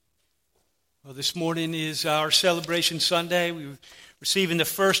Well, this morning is our celebration Sunday. We're receiving the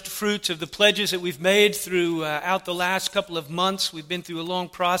first fruits of the pledges that we've made throughout the last couple of months. We've been through a long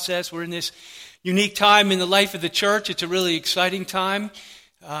process. We're in this unique time in the life of the church. It's a really exciting time.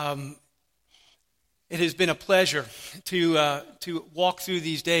 It has been a pleasure to walk through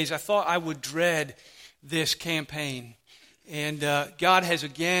these days. I thought I would dread this campaign. And God has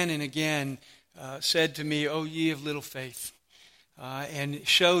again and again said to me, "O ye of little faith." And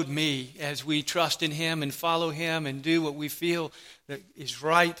showed me, as we trust in Him and follow Him and do what we feel that is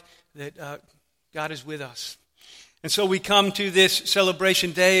right, that God is with us. And so we come to this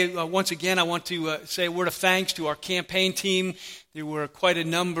celebration day. Once again, I want to say a word of thanks to our campaign team. There were quite a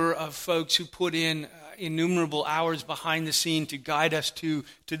number of folks who put in innumerable hours behind the scene to guide us to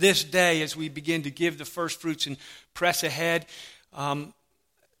this day as we begin to give the first fruits and press ahead.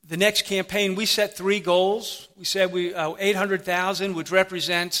 The next campaign, we set 3 goals. We said $800,000, which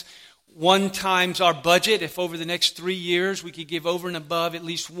represents 1 times our budget. If over the next 3 years we could give over and above at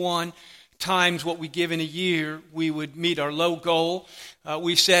least 1 times what we give in a year, we would meet our low goal.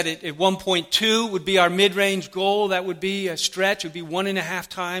 We said at 1.2 would be our mid-range goal. That would be a stretch. It would be 1.5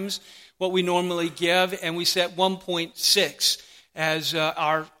 times what we normally give. And we set 1.6 as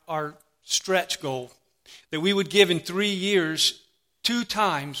our stretch goal, that we would give in 3 years 2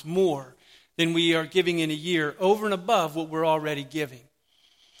 times more than we are giving in a year, over and above what we're already giving.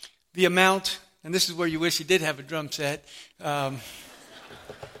 The amount, and this is where you wish you did have a drum set. I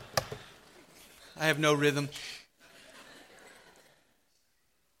have no rhythm.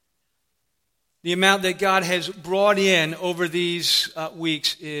 The amount that God has brought in over these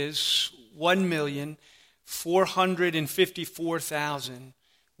weeks is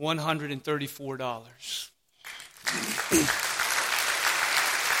 $1,454,134.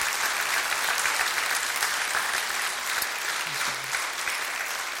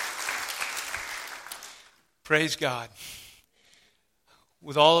 Praise God.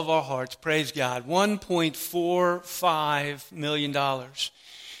 With all of our hearts, praise God. $1.45 million. Now,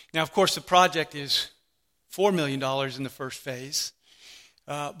 of course, the project is $4 million in the first phase.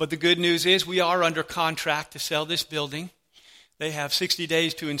 But the good news is we are under contract to sell this building. They have 60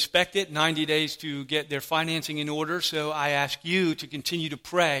 days to inspect it, 90 days to get their financing in order. So I ask you to continue to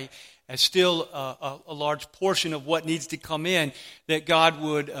pray, as still a large portion of what needs to come in, that God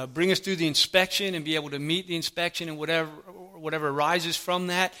would bring us through the inspection and be able to meet the inspection and whatever arises from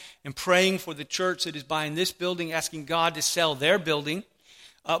that, and praying for the church that is buying this building, asking God to sell their building,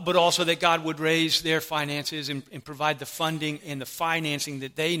 but also that God would raise their finances and provide the funding and the financing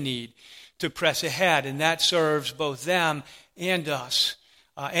that they need to press ahead. And that serves both them and us,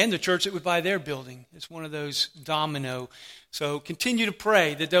 and the church that would buy their building. It's one of those domino. So continue to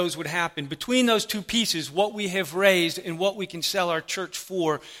pray that those would happen. Between those 2 pieces, what we have raised and what we can sell our church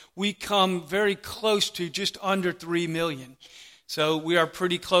for, we come very close to just under $3 million. So we are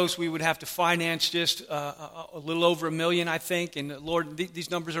pretty close. We would have to finance just a little over $1 million, I think. And Lord, these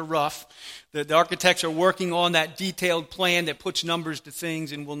numbers are rough. The architects are working on that detailed plan that puts numbers to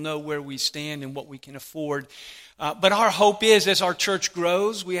things, and we'll know where we stand and what we can afford. But our hope is, as our church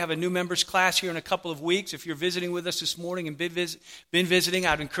grows, we have a new members class here in a couple of weeks. If you're visiting with us this morning and been visiting,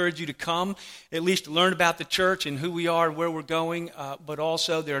 I'd encourage you to come, at least to learn about the church and who we are and where we're going. But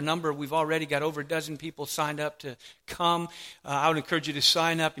also, there are a number, we've already got over a dozen people signed up to come. I would encourage you to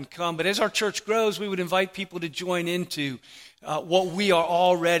sign up and come. But as our church grows, we would invite people to join into what we are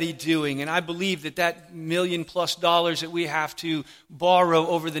already doing. And I believe that $1 million+ that we have to borrow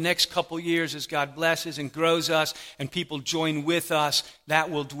over the next couple years, as God blesses and grows us and people join with us,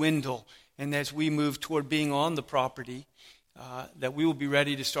 that will dwindle. And as we move toward being on the property, that we will be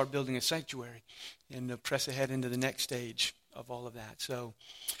ready to start building a sanctuary and press ahead into the next stage of all of that. So,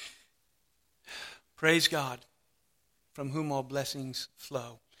 praise God, from whom all blessings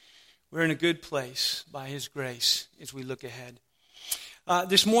flow. We're in a good place by His grace as we look ahead.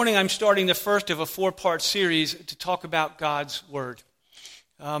 This morning I'm starting the first of a 4-part series to talk about God's Word.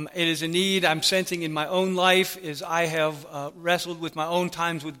 It is a need I'm sensing in my own life as I have wrestled with my own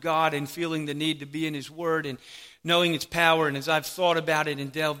times with God and feeling the need to be in His Word and knowing its power. And as I've thought about it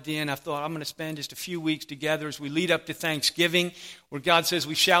and delved in, I've thought I'm going to spend just a few weeks together as we lead up to Thanksgiving, where God says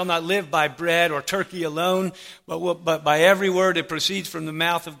we shall not live by bread or turkey alone, but by every word that proceeds from the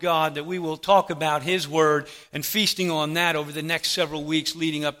mouth of God, that we will talk about His Word and feasting on that over the next several weeks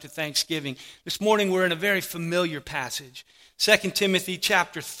leading up to Thanksgiving. This morning we're in a very familiar passage, 2 Timothy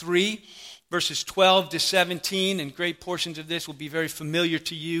chapter 3, verses 12 to 17, and great portions of this will be very familiar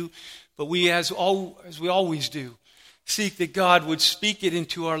to you. But we, as we always do, seek that God would speak it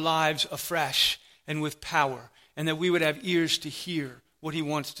into our lives afresh and with power, and that we would have ears to hear what He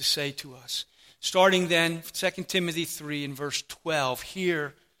wants to say to us. Starting then, 2 Timothy 3 and verse 12,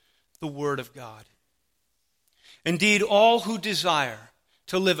 hear the word of God. Indeed, all who desire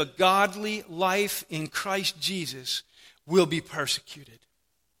to live a godly life in Christ Jesus will be persecuted,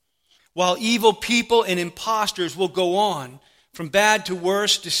 while evil people and impostors will go on from bad to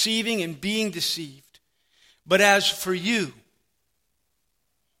worse, deceiving and being deceived. But as for you,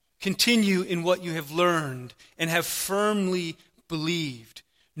 continue in what you have learned and have firmly believed,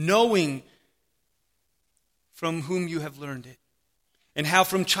 knowing from whom you have learned it, and how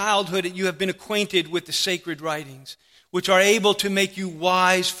from childhood you have been acquainted with the sacred writings, which are able to make you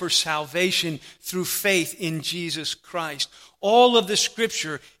wise for salvation through faith in Jesus Christ. All of the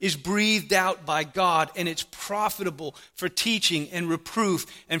Scripture is breathed out by God, and it's profitable for teaching and reproof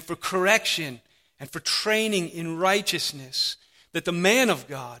and for correction and for training in righteousness, that the man of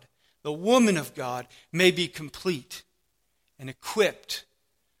God, the woman of God, may be complete and equipped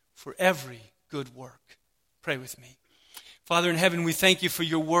for every good work. Pray with me. Father in heaven, we thank you for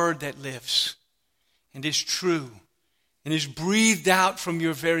your word that lives and is true and is breathed out from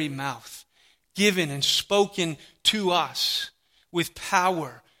your very mouth, given and spoken to us with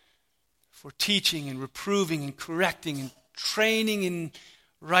power for teaching and reproving and correcting and training in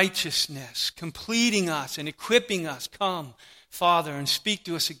righteousness, completing us and equipping us. Come, Father, and speak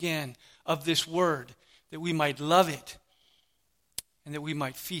to us again of this word, that we might love it and that we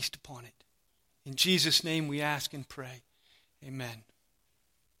might feast upon it. In Jesus' name we ask and pray. Amen.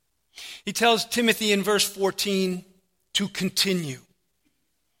 He tells Timothy in verse 14 to continue.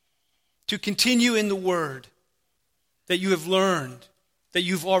 To continue in the word that you have learned, that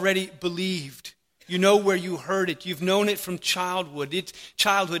you've already believed. You know where you heard it. You've known it from childhood. It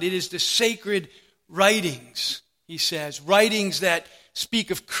is the sacred writings, he says. Writings that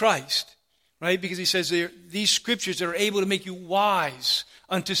speak of Christ. Right? Because he says these scriptures are able to make you wise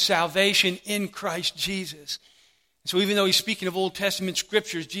unto salvation in Christ Jesus. So even though he's speaking of Old Testament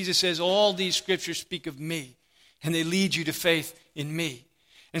scriptures, Jesus says all these scriptures speak of me, and they lead you to faith in me.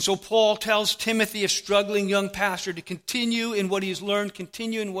 And so Paul tells Timothy, a struggling young pastor, to continue in what he's learned,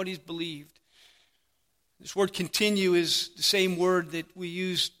 continue in what he's believed. This word continue is the same word that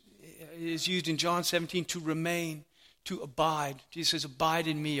is used in John 17, to remain, to abide. Jesus says, abide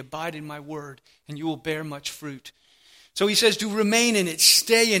in me, abide in my word, and you will bear much fruit. So he says to remain in it,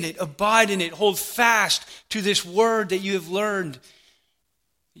 stay in it, abide in it, hold fast to this word that you have learned, that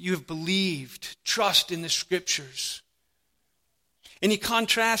you have believed, trust in the scriptures. And he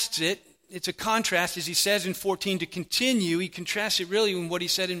contrasts it. It's a contrast, as he says in 14, to continue. He contrasts it really in what he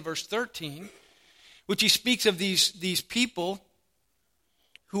said in verse 13, which he speaks of these people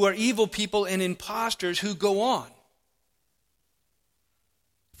who are evil people and impostors who go on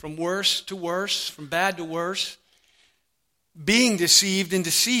from worse to worse, from bad to worse, being deceived and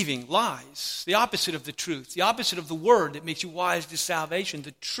deceiving, lies, the opposite of the truth, the opposite of the word that makes you wise to salvation,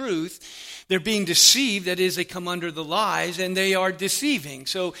 the truth. They're being deceived, that is, they come under the lies, and they are deceiving.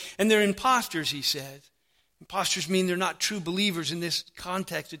 And they're imposters, he says. Imposters mean they're not true believers in this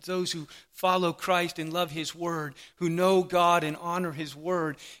context. It's those who follow Christ and love his word, who know God and honor his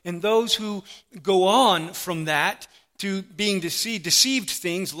word. And those who go on from that to being deceived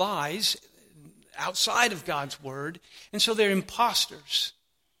things, lies, outside of God's word, and so they're imposters,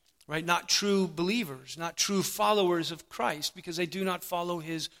 right? Not true believers, not true followers of Christ, because they do not follow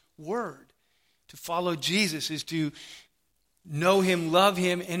his word. To follow Jesus is to know him, love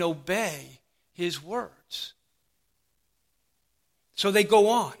him, and obey his words. So they go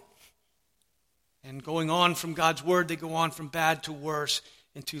on. And going on from God's word, they go on from bad to worse,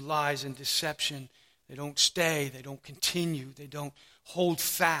 into lies and deception. They don't stay, they don't continue, they don't hold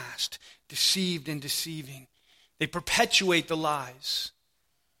fast, deceived and deceiving. They perpetuate the lies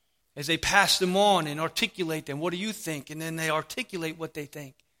as they pass them on and articulate them. What do you think? And then they articulate what they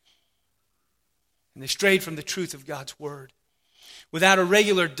think. And they strayed from the truth of God's word. Without a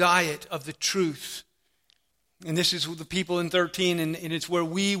regular diet of the truth, and this is the people in 13, and it's where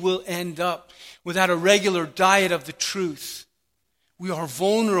we will end up. Without a regular diet of the truth, we are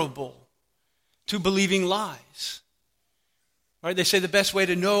vulnerable to believing lies. Right? They say the best way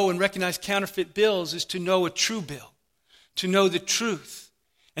to know and recognize counterfeit bills is to know a true bill, to know the truth.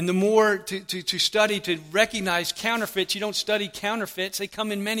 And the more to study, to recognize counterfeits, you don't study counterfeits. They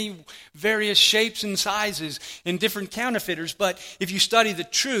come in many various shapes and sizes and different counterfeiters. But if you study the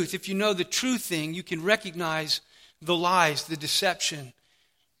truth, if you know the true thing, you can recognize the lies, the deception.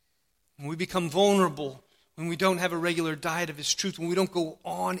 And we become vulnerable when we don't have a regular diet of his truth, when we don't go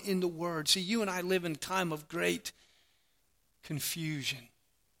on in the word. See, you and I live in a time of great confusion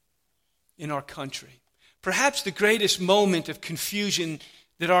in our country. Perhaps the greatest moment of confusion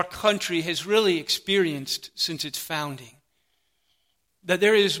that our country has really experienced since its founding. That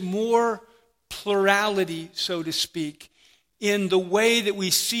there is more plurality, so to speak, in the way that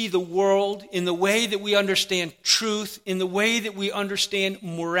we see the world, in the way that we understand truth, in the way that we understand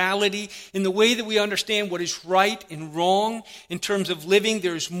morality, in the way that we understand what is right and wrong in terms of living.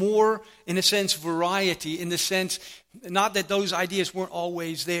 There's more, in a sense, variety, in the sense, not that those ideas weren't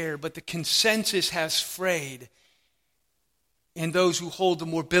always there, but the consensus has frayed. And those who hold the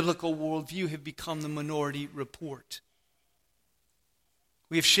more biblical worldview have become the minority report.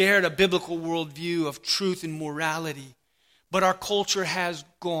 We have shared a biblical worldview of truth and morality, but our culture has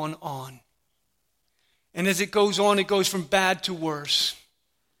gone on. And as it goes on, it goes from bad to worse.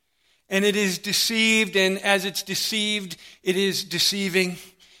 And it is deceived, and as it's deceived, it is deceiving,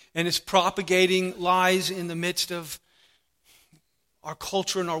 and it's propagating lies in the midst of our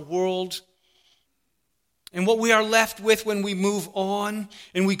culture and our world. And what we are left with when we move on,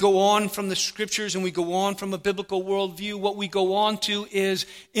 and we go on from the Scriptures, and we go on from a biblical worldview, what we go on to is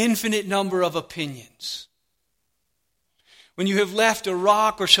infinite number of opinions. When you have left a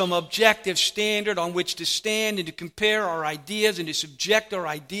rock or some objective standard on which to stand and to compare our ideas and to subject our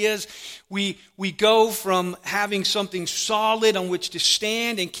ideas, we go from having something solid on which to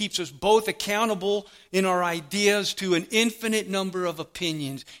stand and keeps us both accountable in our ideas to an infinite number of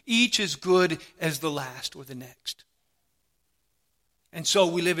opinions, each as good as the last or the next. And so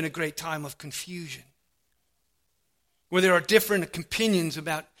we live in a great time of confusion, where there are different opinions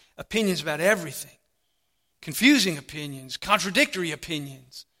about everything. Confusing opinions, contradictory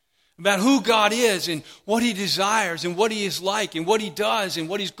opinions about who God is and what He desires and what He is like and what He does and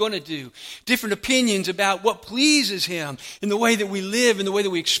what He's going to do. Different opinions about what pleases Him in the way that we live, in the way that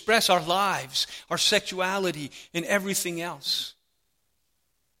we express our lives, our sexuality, and everything else.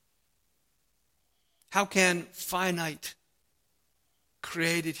 How can finite,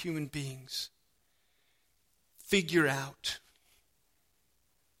 created human beings figure out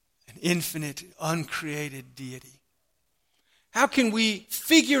an infinite, uncreated deity? How can we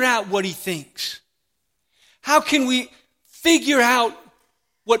figure out what He thinks? How can we figure out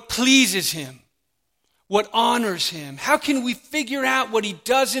what pleases Him, what honors Him? How can we figure out what He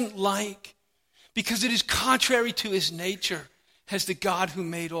doesn't like? Because it is contrary to His nature as the God who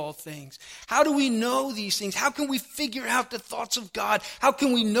made all things. How do we know these things? How can we figure out the thoughts of God? How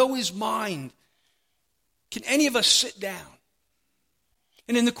can we know His mind? Can any of us sit down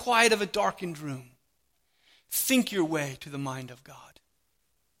and in the quiet of a darkened room, think your way to the mind of God?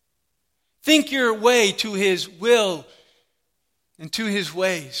 Think your way to His will and to His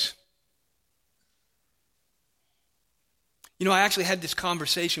ways. You know, I actually had this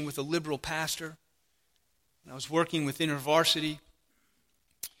conversation with a liberal pastor when I was working with InterVarsity.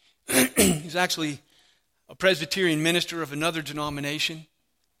 He's actually a Presbyterian minister of another denomination.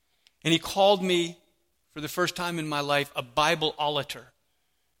 And he called me, for the first time in my life, a Bible-olator,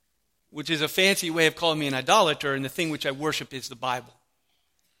 which is a fancy way of calling me an idolater, and the thing which I worship is the Bible.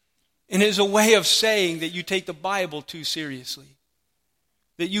 And it is a way of saying that you take the Bible too seriously,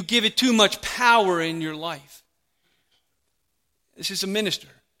 that you give it too much power in your life. This is a minister.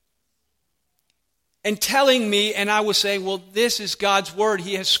 And telling me, and I was saying, well, this is God's Word.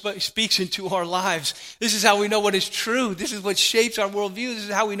 He speaks into our lives. This is how we know what is true. This is what shapes our worldview. This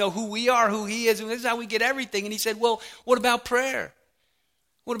is how we know who we are, who He is, and this is how we get everything. And he said, well, what about prayer?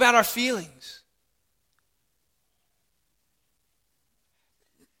 What about our feelings?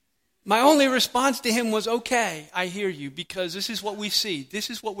 My only response to him was, okay, I hear you, because this is what we see.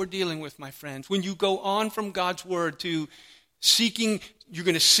 This is what we're dealing with, my friends. When you go on from God's Word to seeking, you're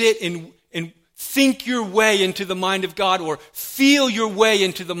going to sit and think your way into the mind of God or feel your way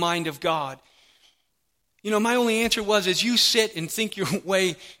into the mind of God. You know, my only answer was, as you sit and think your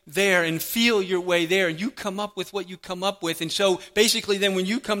way there and feel your way there, and you come up with what you come up with. And so basically then when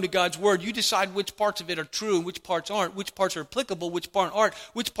you come to God's Word, you decide which parts of it are true and which parts aren't, which parts are applicable, which parts aren't,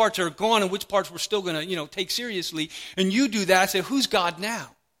 which parts are gone and which parts we're still going to, take seriously. And you do that. I say, who's God now?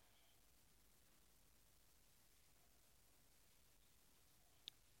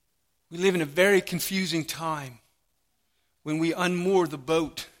 We live in a very confusing time when we unmoor the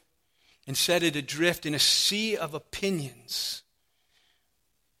boat and set it adrift in a sea of opinions.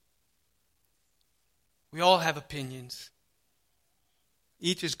 We all have opinions,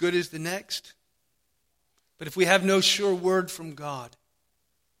 each as good as the next. But if we have no sure word from God,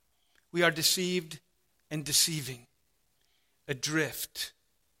 we are deceived and deceiving, adrift.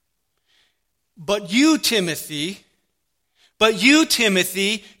 But you, Timothy,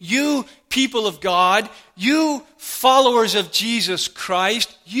 you people of God, you followers of Jesus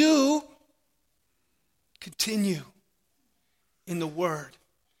Christ, you continue in the Word.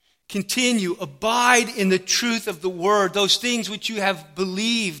 Continue, abide in the truth of the word, those things which you have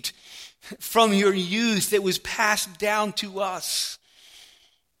believed from your youth that was passed down to us.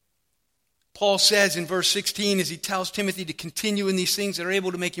 Paul says in verse 16, as he tells Timothy to continue in these things that are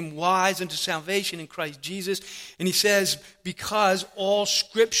able to make him wise unto salvation in Christ Jesus. And he says, because all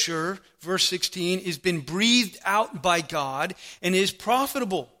Scripture, verse 16, has been breathed out by God and is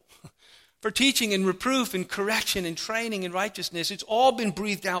profitable for teaching and reproof and correction and training in righteousness. It's all been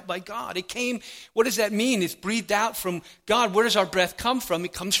breathed out by God. It came, what does that mean? It's breathed out from God. Where does our breath come from?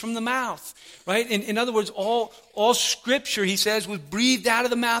 It comes from the mouth, right? In other words, all Scripture, he says, was breathed out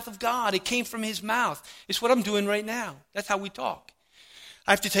of the mouth of God. It came from his mouth. It's what I'm doing right now. That's how we talk.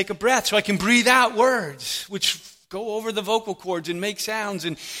 I have to take a breath so I can breathe out words, which go over the vocal cords and make sounds.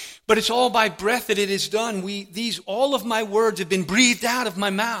 But it's all by breath that it is done. All of my words have been breathed out of my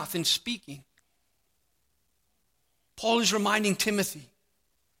mouth in speaking. Paul is reminding Timothy,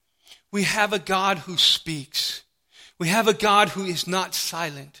 we have a God who speaks. We have a God who is not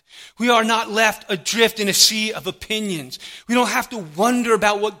silent. We are not left adrift in a sea of opinions. We don't have to wonder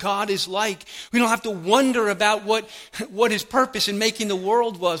about what God is like. We don't have to wonder about what his purpose in making the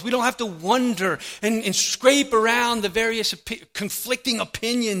world was. We don't have to wonder and scrape around the various conflicting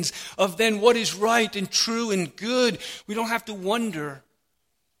opinions of then what is right and true and good. We don't have to wonder.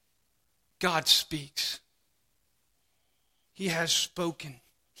 God speaks. He has spoken.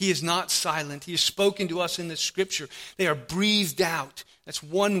 He is not silent. He has spoken to us in the Scripture. They are breathed out. That's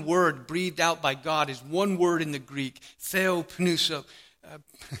one word, breathed out by God, is one word in the Greek. Theopnuso.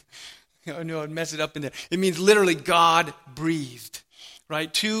 I know I'd mess it up in there. It means literally God breathed.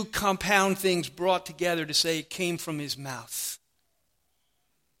 Right? Two compound things brought together to say it came from his mouth.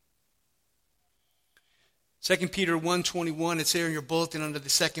 2 Peter 1:21, it's there in your bulletin under the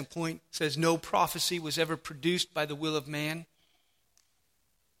second point. It says, no prophecy was ever produced by the will of man,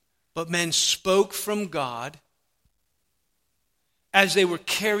 but men spoke from God as they were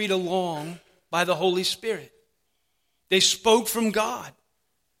carried along by the Holy Spirit. They spoke from God.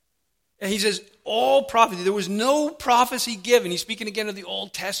 And he says, all prophecy, there was no prophecy given. He's speaking again of the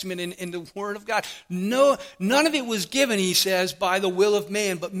Old Testament and the Word of God. No, none of it was given, he says, by the will of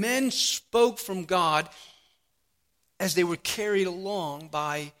man, but men spoke from God as they were carried along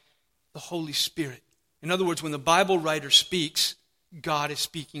by the Holy Spirit. In other words, when the Bible writer speaks, God is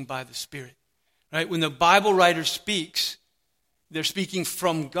speaking by the Spirit. Right? When the Bible writer speaks, they're speaking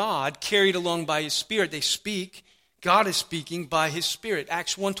from God, carried along by his Spirit. They speak. God is speaking by his Spirit.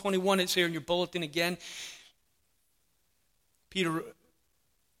 Acts 1:21, it's here in your bulletin again. Peter,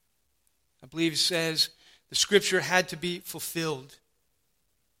 I believe, says, the Scripture had to be fulfilled,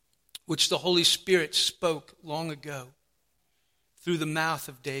 which the Holy Spirit spoke long ago through the mouth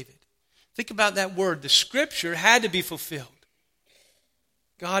of David. Think about that word. The Scripture had to be fulfilled.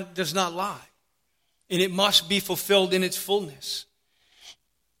 God does not lie. And it must be fulfilled in its fullness.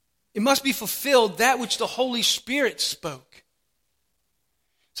 It must be fulfilled that which the Holy Spirit spoke.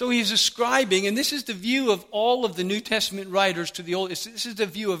 So he is ascribing, and this is the view of all of the New Testament writers to the Old. This is the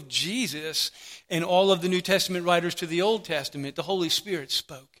view of Jesus and all of the New Testament writers to the Old Testament. The Holy Spirit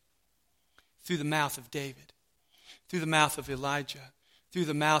spoke through the mouth of David, through the mouth of Elijah, through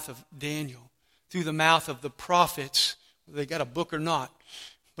the mouth of Daniel, through the mouth of the prophets, whether they got a book or not.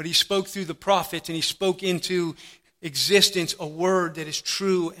 But he spoke through the prophets, and he spoke into existence a word that is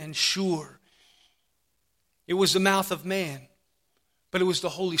true and sure. It was the mouth of man, but it was the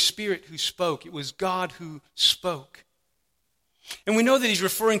Holy Spirit who spoke. It was God who spoke. And we know that he's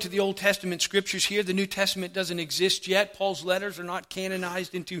referring to the Old Testament scriptures here. The New Testament doesn't exist yet. Paul's letters are not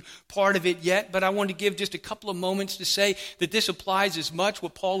canonized into part of it yet. But I want to give just a couple of moments to say that this applies as much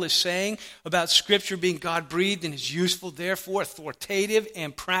what Paul is saying about Scripture being God-breathed and is useful, therefore authoritative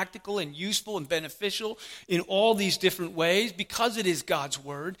and practical and useful and beneficial in all these different ways because it is God's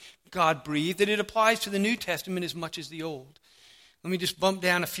Word, God-breathed, that it applies to the New Testament as much as the Old. Let me just bump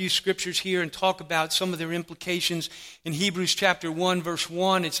down a few scriptures here and talk about some of their implications. In Hebrews chapter 1, verse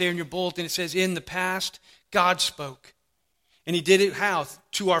 1, it's there in your bulletin. It says, in the past, God spoke. And he did it how?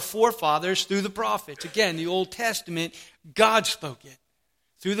 To our forefathers through the prophets. Again, the Old Testament, God spoke it.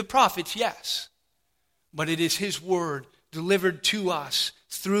 Through the prophets, yes. But it is his word delivered to us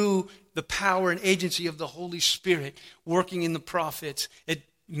through the power and agency of the Holy Spirit working in the prophets at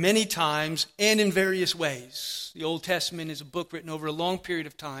many times and in various ways. The Old Testament is a book written over a long period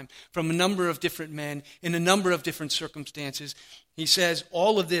of time from a number of different men in a number of different circumstances. He says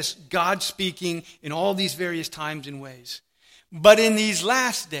all of this, God speaking in all these various times and ways. But in these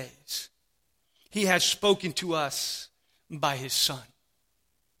last days, he has spoken to us by his Son.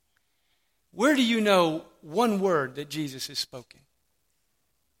 Where do you know one word that Jesus has spoken?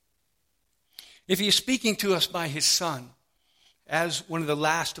 If he is speaking to us by his Son, as one of the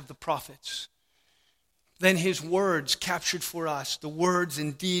last of the prophets, then his words captured for us, the words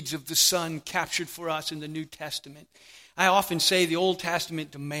and deeds of the Son captured for us in the New Testament. I often say the Old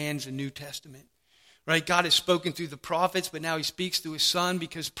Testament demands a New Testament. Right? God has spoken through the prophets, but now he speaks through his Son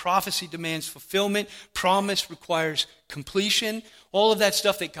because prophecy demands fulfillment. Promise requires completion. All of that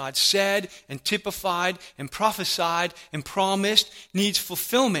stuff that God said and typified and prophesied and promised needs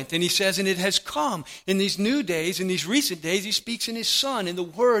fulfillment. And he says, and it has come. In these new days, in these recent days, he speaks in his Son, in the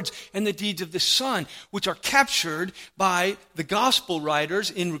words and the deeds of the Son, which are captured by the gospel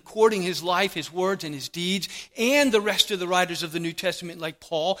writers in recording his life, his words, and his deeds, and the rest of the writers of the New Testament, like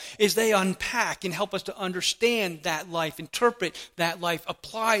Paul, as they unpack and help us to understand that life, interpret that life,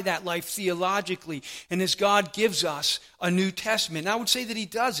 apply that life theologically. And as God gives us a New Testament, and I would say that he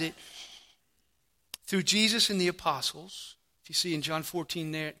does it through Jesus and the apostles. If you see in John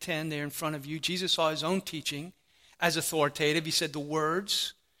 14:10 there in front of you, Jesus saw his own teaching as authoritative. He said, the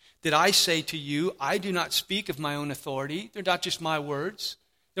words that I say to you, I do not speak of my own authority. They're not just my words.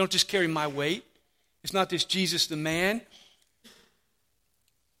 They don't just carry my weight. It's not this Jesus the man,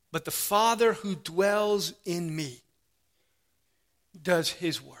 but the Father who dwells in me does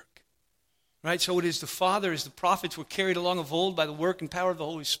his work. Right? So it is the Father, as the prophets were carried along of old by the work and power of the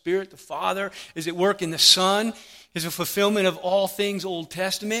Holy Spirit. The Father is at work in the Son, is a fulfillment of all things Old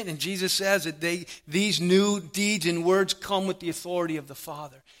Testament. And Jesus says that these new deeds and words come with the authority of the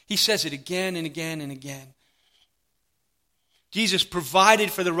Father. He says it again and again and again. Jesus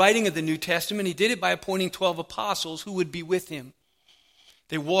provided for the writing of the New Testament. He did it by appointing 12 apostles who would be with him.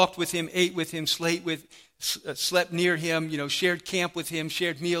 They walked with him, ate with him, slept near him, shared camp with him,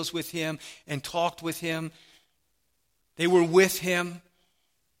 shared meals with him, and talked with him. They were with him.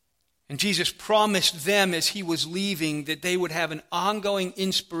 And Jesus promised them as he was leaving that they would have an ongoing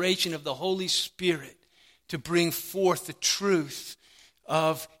inspiration of the Holy Spirit to bring forth the truth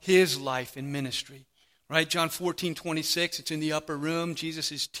of his life and ministry. Right? John 14:26, it's in the upper room.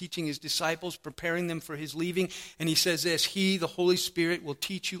 Jesus is teaching his disciples, preparing them for his leaving. And he says this, he, the Holy Spirit, will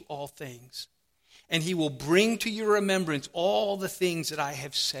teach you all things. And he will bring to your remembrance all the things that I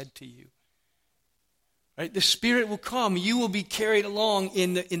have said to you. Right? The Spirit will come. You will be carried along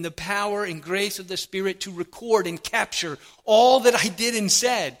in the power and grace of the Spirit to record and capture all that I did and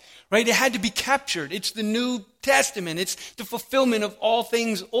said. Right? It had to be captured. It's the New Testament. It's the fulfillment of all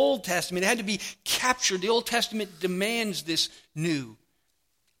things Old Testament. It had to be captured. The Old Testament demands this new.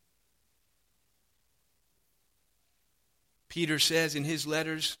 Peter says in his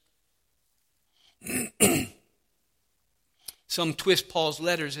letters, some twist Paul's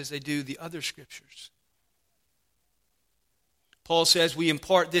letters as they do the other scriptures. Paul says we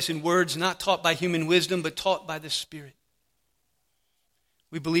impart this in words not taught by human wisdom, but taught by the Spirit.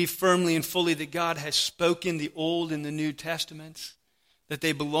 We believe firmly and fully that God has spoken the Old and the New Testaments, that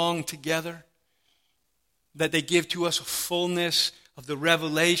they belong together, that they give to us a fullness of the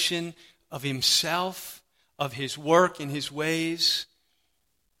revelation of himself, of his work and his ways.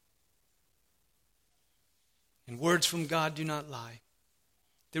 And words from God do not lie.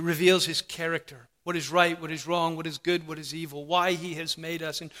 It reveals his character, what is right, what is wrong, what is good, what is evil, why he has made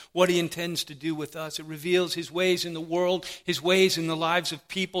us, and what he intends to do with us. It reveals his ways in the world, his ways in the lives of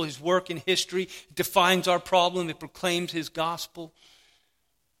people, his work in history. It defines our problem. It proclaims his gospel.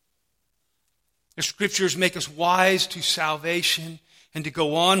 The scriptures make us wise to salvation, and to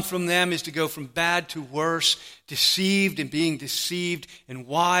go on from them is to go from bad to worse, deceived and being deceived, and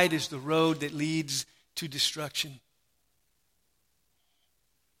wide is the road that leads to destruction.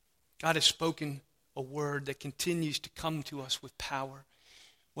 God has spoken a word that continues to come to us with power.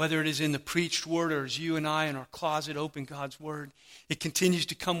 Whether it is in the preached word or as you and I in our closet open God's word, it continues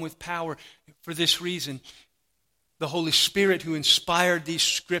to come with power. For this reason, the Holy Spirit who inspired these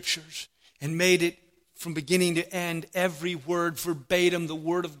scriptures and made it from beginning to end, every word verbatim, the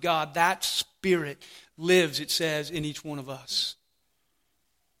word of God, that Spirit lives, it says, in each one of us.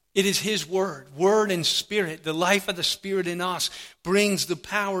 It is his word and Spirit. The life of the Spirit in us brings the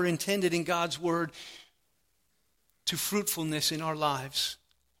power intended in God's word to fruitfulness in our lives.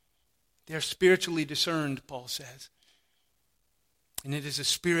 They are spiritually discerned, Paul says. And it is the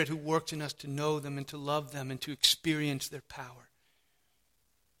Spirit who works in us to know them and to love them and to experience their power.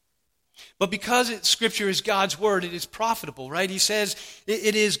 But because Scripture is God's word, it is profitable, right? He says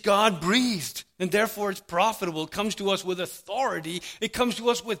it is God-breathed, and therefore it's profitable. It comes to us with authority. It comes to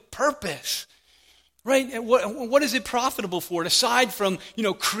us with purpose, right? And what is it profitable for? Aside from,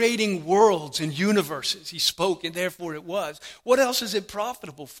 creating worlds and universes, he spoke, and therefore it was. What else is it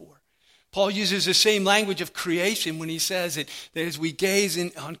profitable for? Paul uses the same language of creation when he says that as we gaze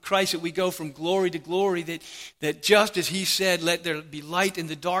on Christ, that we go from glory to glory, that just as he said, let there be light in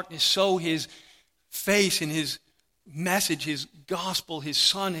the darkness, so his face and his message, his gospel, his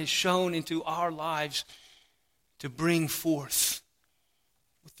Son has shown into our lives to bring forth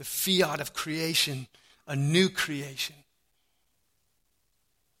with the fiat of creation, a new creation.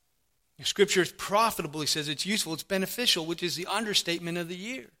 The Scripture is profitable, he says. It's useful, it's beneficial, which is the understatement of the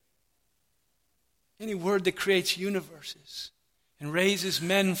year. Any word that creates universes and raises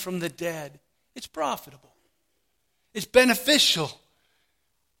men from the dead, it's profitable. It's beneficial.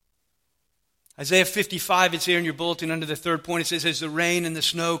 Isaiah 55, it's there in your bulletin under the third point. It says, as the rain and the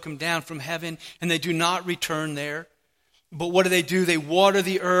snow come down from heaven, and they do not return there. But what do? They water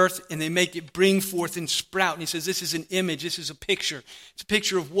the earth, and they make it bring forth and sprout. And he says, this is an image, this is a picture. It's a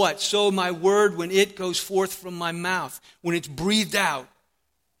picture of what? So my word, when it goes forth from my mouth, when it's breathed out,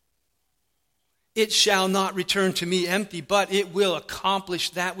 it shall not return to me empty, but it will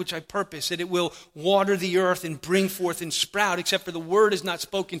accomplish that which I purpose, that it will water the earth and bring forth and sprout, except for the word is not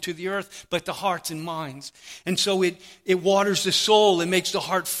spoken to the earth, but the hearts and minds. And so it waters the soul, it makes the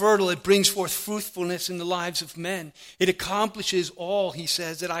heart fertile, it brings forth fruitfulness in the lives of men. It accomplishes all, he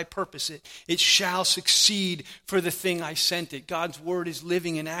says, that I purpose it. It shall succeed for the thing I sent it. God's word is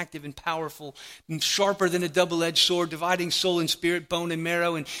living and active and powerful, and sharper than a double-edged sword, dividing soul and spirit, bone and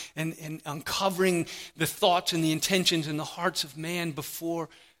marrow, and uncovering the thoughts and the intentions and the hearts of man before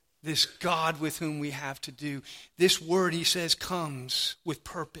this God with whom we have to do. This word, he says, comes with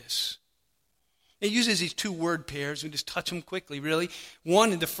purpose. It uses these two word pairs. We just touch them quickly, really.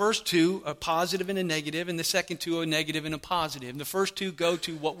 One, the first two, a positive and a negative, and the second two, a negative and a positive. The first two go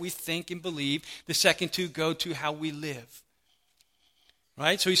to what we think and believe. The second two go to how we live.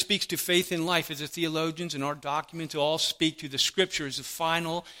 Right? So he speaks to faith in life as the theologians in our documents all speak to the Scripture as the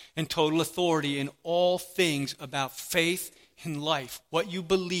final and total authority in all things about faith in life, what you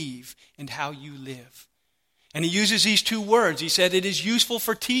believe and how you live. And he uses these two words. He said it is useful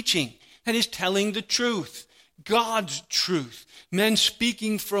for teaching. That is telling the truth, God's truth. Men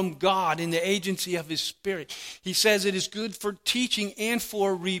speaking from God in the agency of his Spirit. He says it is good for teaching and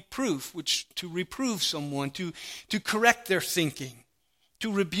for reproof, which to reprove someone, to correct their thinking.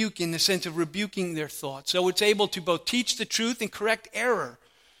 To rebuke in the sense of rebuking their thoughts. So it's able to both teach the truth and correct error.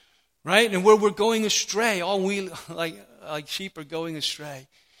 Right? And where we're going astray, all we like sheep are going astray.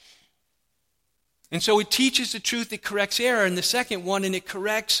 And so it teaches the truth, it corrects error. And the second one, and it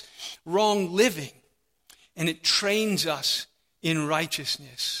corrects wrong living. And it trains us in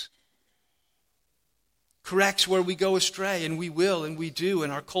righteousness. Corrects where we go astray, and we will, and we do,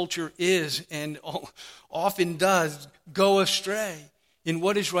 and our culture is, and often does, go astray in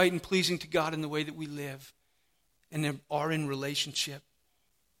what is right and pleasing to God in the way that we live and are in relationship.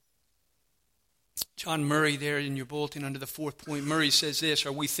 John Murray there in your bulletin under the fourth point, Murray says this,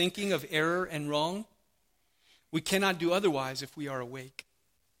 are we thinking of error and wrong? We cannot do otherwise if we are awake.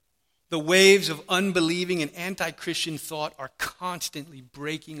 The waves of unbelieving and anti-Christian thought are constantly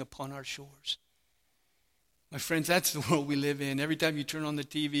breaking upon our shores. My friends, that's the world we live in. Every time you turn on the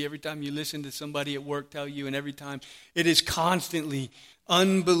TV, every time you listen to somebody at work tell you, and every time, it is constantly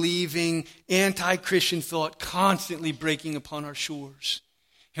unbelieving, anti-Christian thought constantly breaking upon our shores.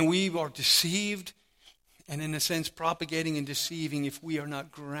 And we are deceived and in a sense propagating and deceiving if we are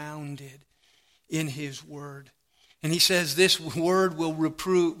not grounded in his word. And he says this word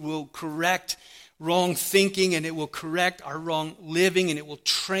will correct wrong thinking, and it will correct our wrong living, and it will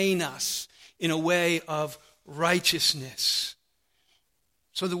train us in a way of righteousness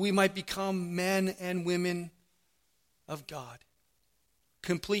so that we might become men and women of God.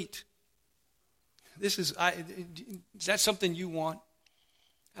 Complete. Is that something you want?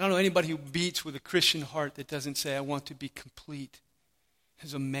 I don't know anybody who beats with a Christian heart that doesn't say, I want to be complete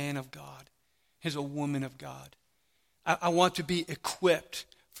as a man of God, as a woman of God. I want to be equipped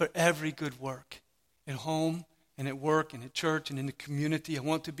for every good work at home and at work and at church and in the community. I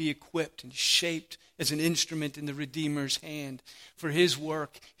want to be equipped and shaped as an instrument in the Redeemer's hand for his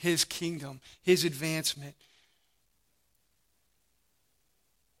work, his kingdom, his advancement.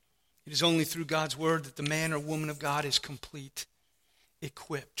 It is only through God's word that the man or woman of God is complete,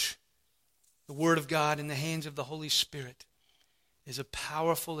 equipped. The word of God in the hands of the Holy Spirit is a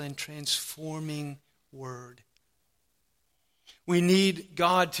powerful and transforming word. We need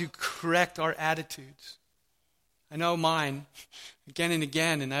God to correct our attitudes. I know mine, again and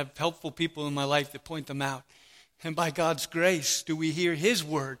again, and I have helpful people in my life that point them out. And by God's grace, do we hear his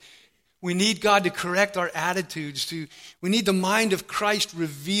word We need God to correct our attitudes. We need the mind of Christ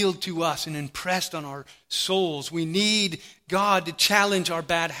revealed to us and impressed on our souls. We need God to challenge our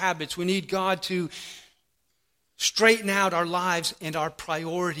bad habits. We need God to straighten out our lives and our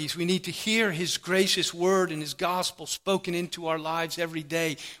priorities. We need to hear His gracious word and His gospel spoken into our lives every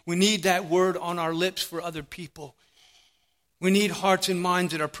day. We need that word on our lips for other people. We need hearts and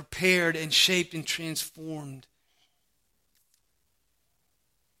minds that are prepared and shaped and transformed.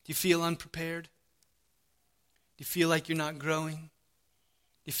 Do you feel unprepared? Do you feel like you're not growing?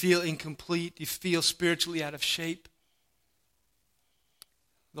 Do you feel incomplete? Do you feel spiritually out of shape?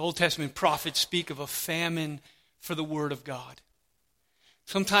 The Old Testament prophets speak of a famine for the Word of God.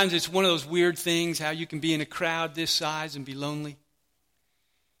 Sometimes it's one of those weird things, how you can be in a crowd this size and be lonely.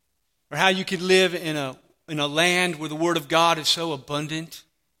 Or how you could live in a land where the Word of God is so abundant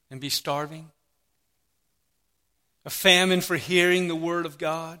and be starving. A famine for hearing the Word of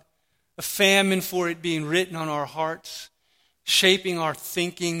God. A famine for it being written on our hearts, shaping our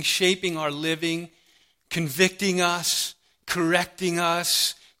thinking, shaping our living, convicting us, correcting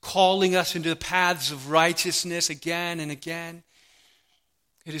us, calling us into the paths of righteousness again and again.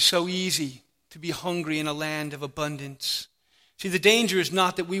 It is so easy to be hungry in a land of abundance. See, the danger is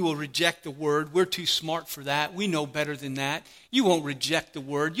not that we will reject the Word. We're too smart for that. We know better than that. You won't reject the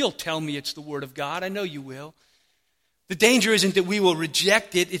Word. You'll tell me it's the Word of God. I know you will. The danger isn't that we will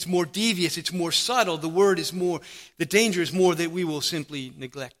reject it. It's more devious. It's more subtle. The danger is more that we will simply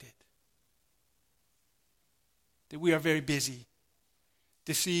neglect it. That we are very busy,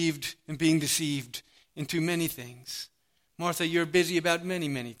 deceived and being deceived into many things. Martha, you're busy about many,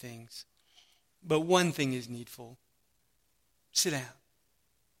 many things. But one thing is needful. Sit down.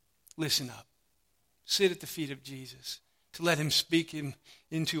 Listen up. Sit at the feet of Jesus to let Him speak Him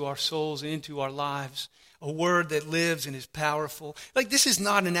into our souls and into our lives. A word that lives and is powerful. Like, this is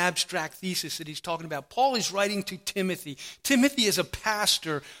not an abstract thesis that he's talking about. Paul is writing to Timothy. Timothy is a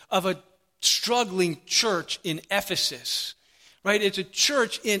pastor of a struggling church in Ephesus. Right? It's a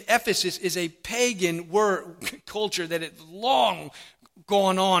church in Ephesus is a pagan culture that had long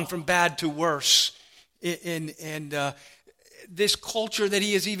gone on from bad to worse. This culture that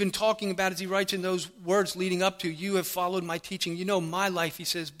he is even talking about as he writes in those words leading up to, you have followed my teaching. You know my life, he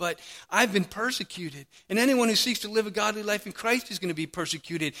says, but I've been persecuted. And anyone who seeks to live a godly life in Christ is going to be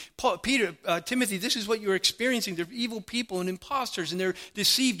persecuted. Timothy, this is what you're experiencing. They're evil people and imposters, and they're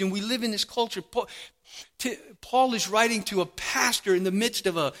deceived, and we live in this culture. Paul is writing to a pastor in the midst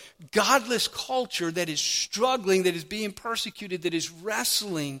of a godless culture that is struggling, that is being persecuted, that is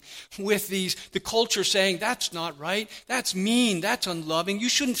wrestling with the culture saying, that's not right, that's mean, that's unloving. You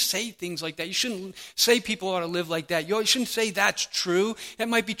shouldn't say things like that. You shouldn't say people ought to live like that. You shouldn't say that's true. That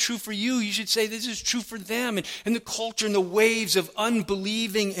might be true for you. You should say this is true for them. And the culture and the waves of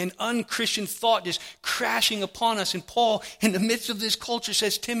unbelieving and unchristian thought just crashing upon us. And Paul, in the midst of this culture,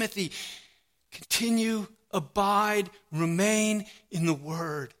 says, Timothy, continue, abide, remain in the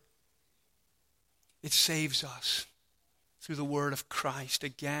Word. It saves us through the Word of Christ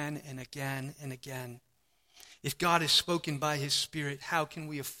again and again and again. If God has spoken by His Spirit, how can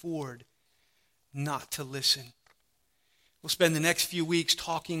we afford not to listen? We'll spend the next few weeks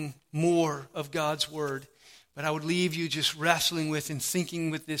talking more of God's Word, but I would leave you just wrestling with and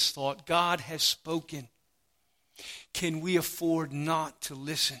thinking with this thought. God has spoken. Can we afford not to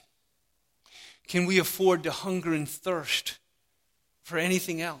listen? Can we afford to hunger and thirst for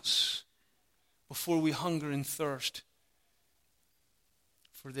anything else before we hunger and thirst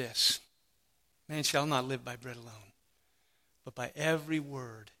for this? Man shall not live by bread alone, but by every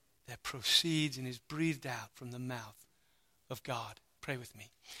word that proceeds and is breathed out from the mouth of God. Pray with me.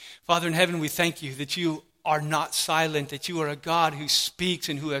 Father in heaven, we thank you that you are not silent, that you are a God who speaks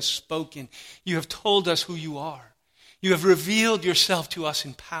and who has spoken. You have told us who you are. You have revealed yourself to us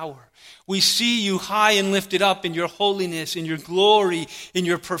in power. We see you high and lifted up in your holiness, in your glory, in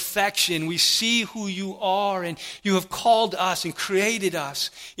your perfection. We see who you are, and you have called us and created us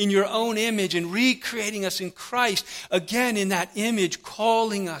in your own image and recreating us in Christ, again in that image,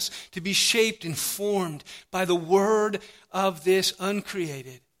 calling us to be shaped and formed by the word of this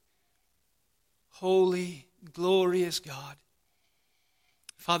uncreated, holy, glorious God.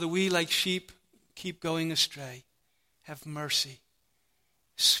 Father, we like sheep keep going astray. Have mercy.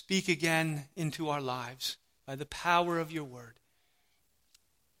 Speak again into our lives by the power of your word.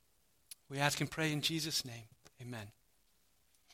 We ask and pray in Jesus' name. Amen.